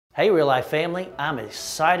Hey Real Life family, I'm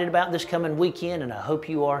excited about this coming weekend and I hope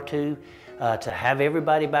you are too, to have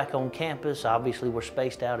everybody back on campus. Obviously we're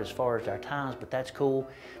spaced out as far as our times, but that's cool.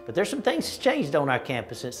 But there's some things that's changed on our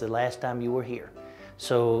campus since the last time you were here.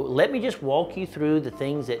 So let me just walk you through the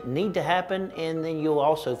things that need to happen, and then you'll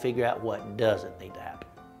also figure out what doesn't need to happen.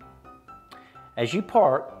 As you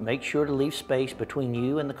park, make sure to leave space between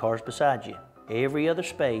you and the cars beside you. Every other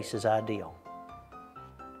space is ideal.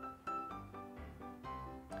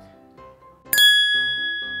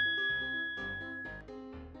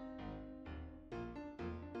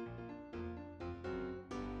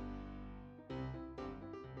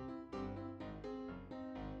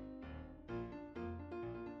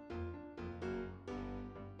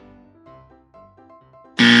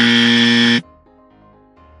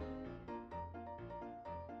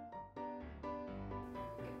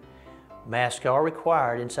 Masks are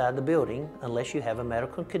required inside the building unless you have a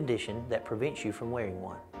medical condition that prevents you from wearing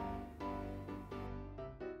one.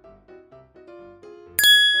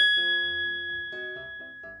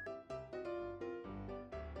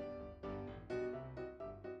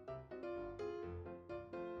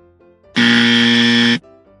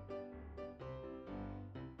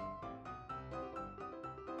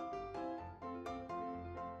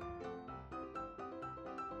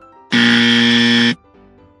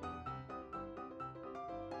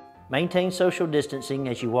 Maintain social distancing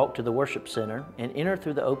as you walk to the worship center and enter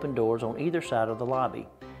through the open doors on either side of the lobby.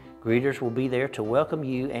 Greeters will be there to welcome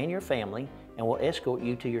you and your family and will escort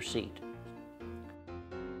you to your seat.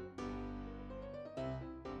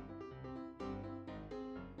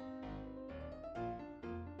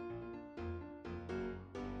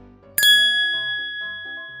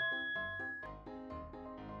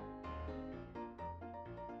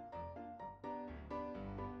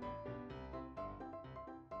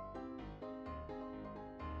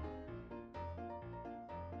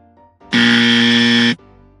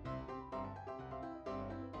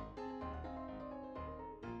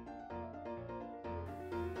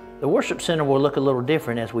 The worship center will look a little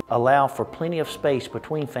different as we allow for plenty of space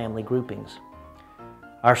between family groupings.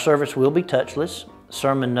 Our service will be touchless.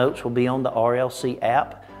 Sermon notes will be on the RLC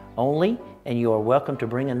app only, and you are welcome to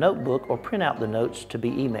bring a notebook or print out the notes to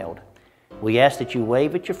be emailed. We ask that you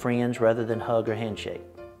wave at your friends rather than hug or handshake.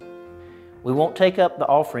 We won't take up the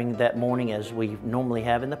offering that morning as we normally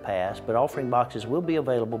have in the past, but offering boxes will be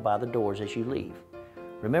available by the doors as you leave.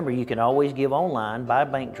 Remember, you can always give online, by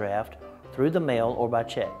bank draft, through the mail, or by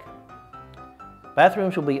check.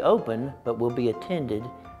 Bathrooms will be open, but will be attended,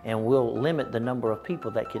 and will limit the number of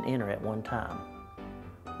people that can enter at one time.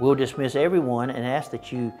 We'll dismiss everyone and ask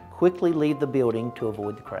that you quickly leave the building to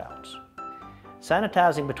avoid the crowds.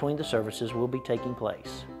 Sanitizing between the services will be taking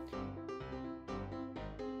place.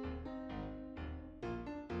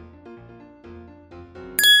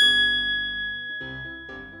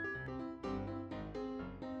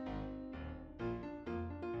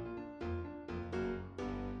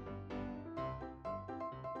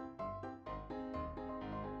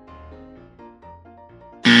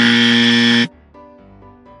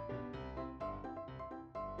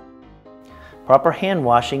 Proper hand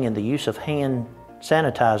washing and the use of hand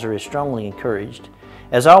sanitizer is strongly encouraged.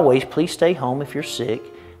 As always, please stay home if you're sick,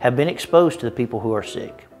 have been exposed to the people who are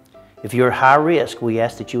sick. If you're high risk, we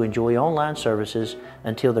ask that you enjoy online services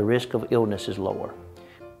until the risk of illness is lower.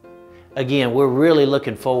 Again, we're really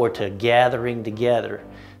looking forward to gathering together.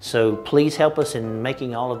 So please help us in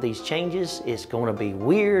making all of these changes. It's going to be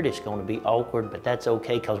weird, it's going to be awkward, but that's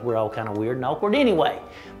okay because we're all kind of weird and awkward anyway.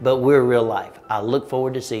 But we're real life. I look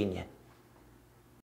forward to seeing you.